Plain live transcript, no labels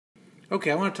Okay,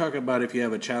 I want to talk about if you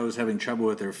have a child who's having trouble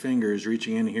with their fingers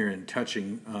reaching in here and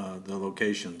touching the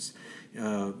locations.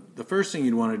 The first thing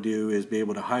you'd want to do is be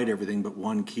able to hide everything but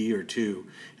one key or two.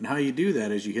 And how you do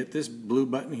that is you hit this blue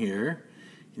button here,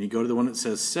 and you go to the one that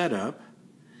says Setup,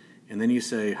 and then you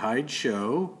say Hide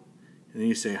Show, and then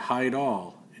you say Hide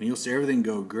All, and you'll see everything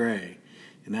go gray.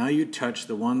 And now you touch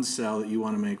the one cell that you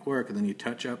want to make work, and then you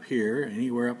touch up here,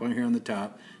 anywhere up on here on the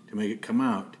top, to make it come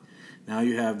out. Now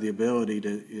you have the ability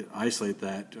to isolate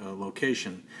that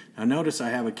location. Now notice I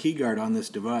have a key guard on this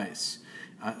device.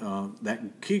 That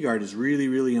key guard is really,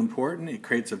 really important. It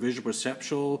creates a visual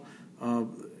perceptual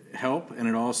help, and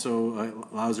it also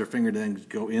allows their finger to then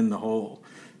go in the hole.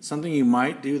 Something you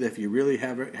might do that if you really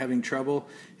having trouble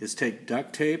is take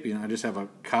duct tape. I just have a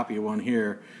copy of one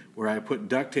here where I put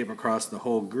duct tape across the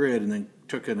whole grid and then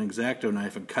took an X-Acto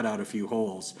knife and cut out a few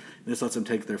holes. And this lets them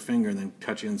take their finger and then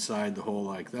touch inside the hole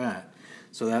like that.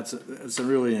 So that's a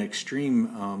really an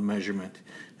extreme measurement.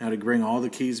 Now to bring all the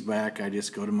keys back, I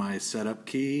just go to my setup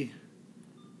key,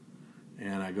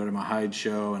 and I go to my hide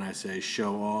show, and I say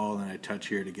show all, and I touch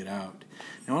here to get out.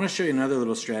 Now I want to show you another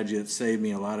little strategy that saved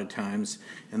me a lot of times,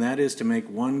 and that is to make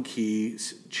one key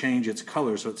change its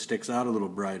color so it sticks out a little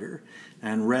brighter.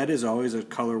 And red is always a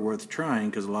color worth trying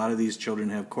because a lot of these children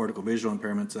have cortical visual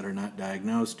impairments that are not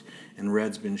diagnosed, and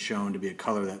red's been shown to be a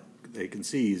color that they can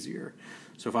see easier.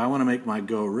 So if I want to make my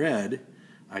go red,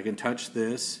 I can touch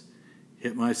this,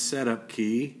 hit my setup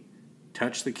key,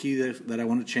 touch the key that I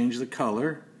want to change the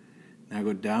color. Now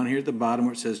go down here at the bottom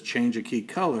where it says change a key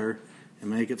color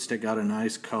and make it stick out a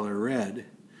nice color red.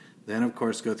 Then of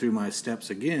course go through my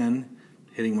steps again,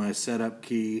 hitting my setup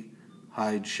key,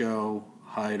 hide show,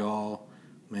 hide all,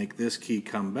 make this key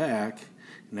come back.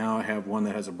 Now I have one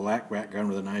that has a black background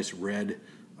with a nice red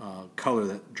color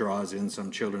that draws in some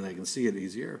children. They can see it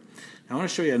easier. Now I want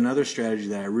to show you another strategy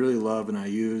that I really love and I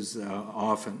use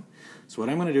often. So what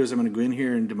I'm going to do is I'm going to go in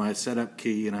here into my setup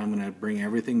key, and I'm going to bring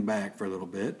everything back for a little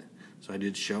bit. So I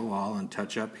did show all and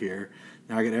touch up here.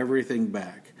 Now I get everything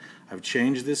back. I've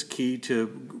changed this key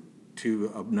to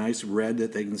a nice red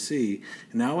that they can see.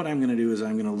 And now what I'm going to do is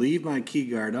I'm going to leave my key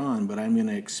guard on, but I'm going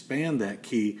to expand that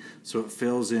key so it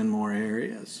fills in more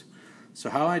areas. So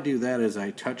how I do that is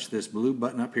I touch this blue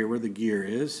button up here where the gear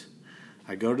is.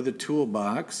 I go to the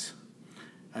toolbox.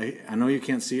 I know you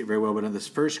can't see it very well, but on this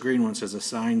first green one says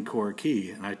Assign Core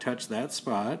Key, and I touch that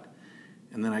spot,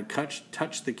 and then I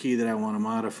touch the key that I want to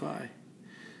modify.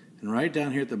 And right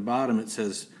down here at the bottom it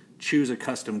says Choose a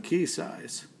Custom Key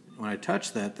Size. When I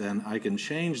touch that, then I can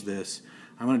change this.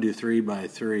 I'm going to do 3 by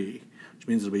 3, which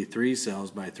means it'll be 3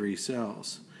 cells by 3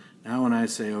 cells. Now when I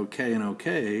say OK and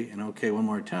OK and OK one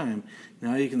more time,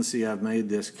 now you can see I've made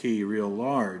this key real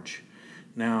large.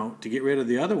 Now to get rid of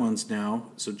the other ones now,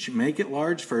 so make it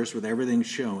large first with everything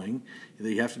showing.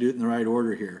 You have to do it in the right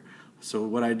order here. So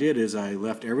what I did is I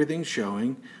left everything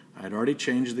showing. I'd already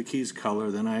changed the key's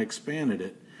color, then I expanded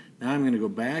it. Now I'm going to go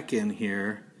back in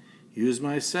here, use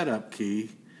my setup key,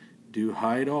 do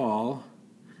hide all,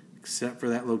 except for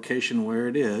that location where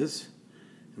it is.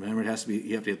 Remember, it has to be,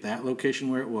 you have to hit that location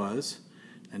where it was,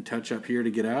 and touch up here to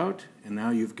get out, and now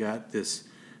you've got this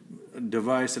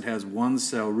device that has one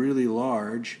cell really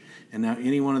large, and now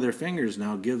any one of their fingers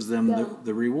now gives them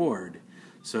the reward.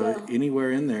 So anywhere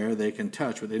in there they can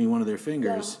touch with any one of their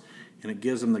fingers, and it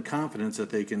gives them the confidence that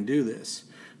they can do this.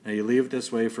 Now you leave it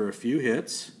this way for a few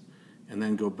hits, and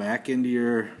then go back into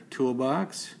your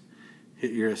toolbox,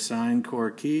 hit your Assign Core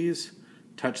Keys,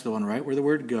 touch the one right where the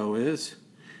word Go is,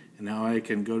 and now I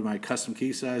can go to my custom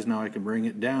key size. Now I can bring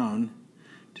it down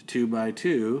to 2 by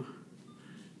 2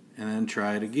 and then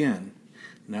try it again.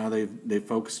 Now they've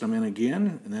focused them in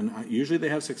again, and then usually they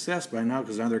have success by now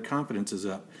because now their confidence is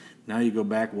up. Now you go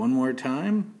back one more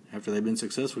time. After they've been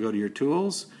successful, go to your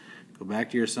tools, go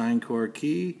back to your Assign Core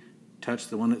Key, touch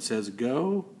the one that says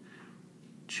Go,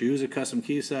 choose a custom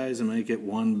key size and make it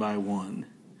 1 by 1.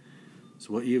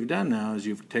 So what you've done now is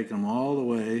you've taken them all the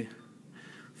way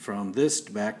from this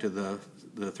back to the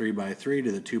 3 by 3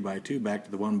 to the 2 by 2 back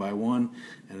to the 1 by 1,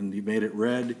 and you made it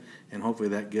red, and hopefully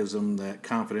that gives them that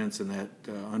confidence and that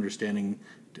understanding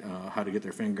how to get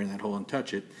their finger in that hole and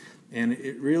touch it. And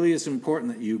it really is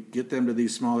important that you get them to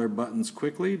these smaller buttons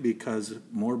quickly, because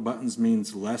more buttons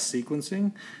means less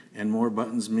sequencing, and more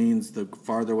buttons means the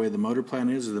farther away the motor plan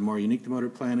is, or the more unique the motor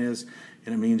plan is,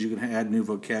 and it means you can add new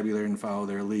vocabulary and follow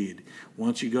their lead.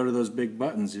 Once you go to those big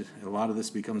buttons, a lot of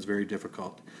this becomes very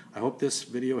difficult. I hope this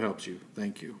video helps you.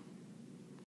 Thank you.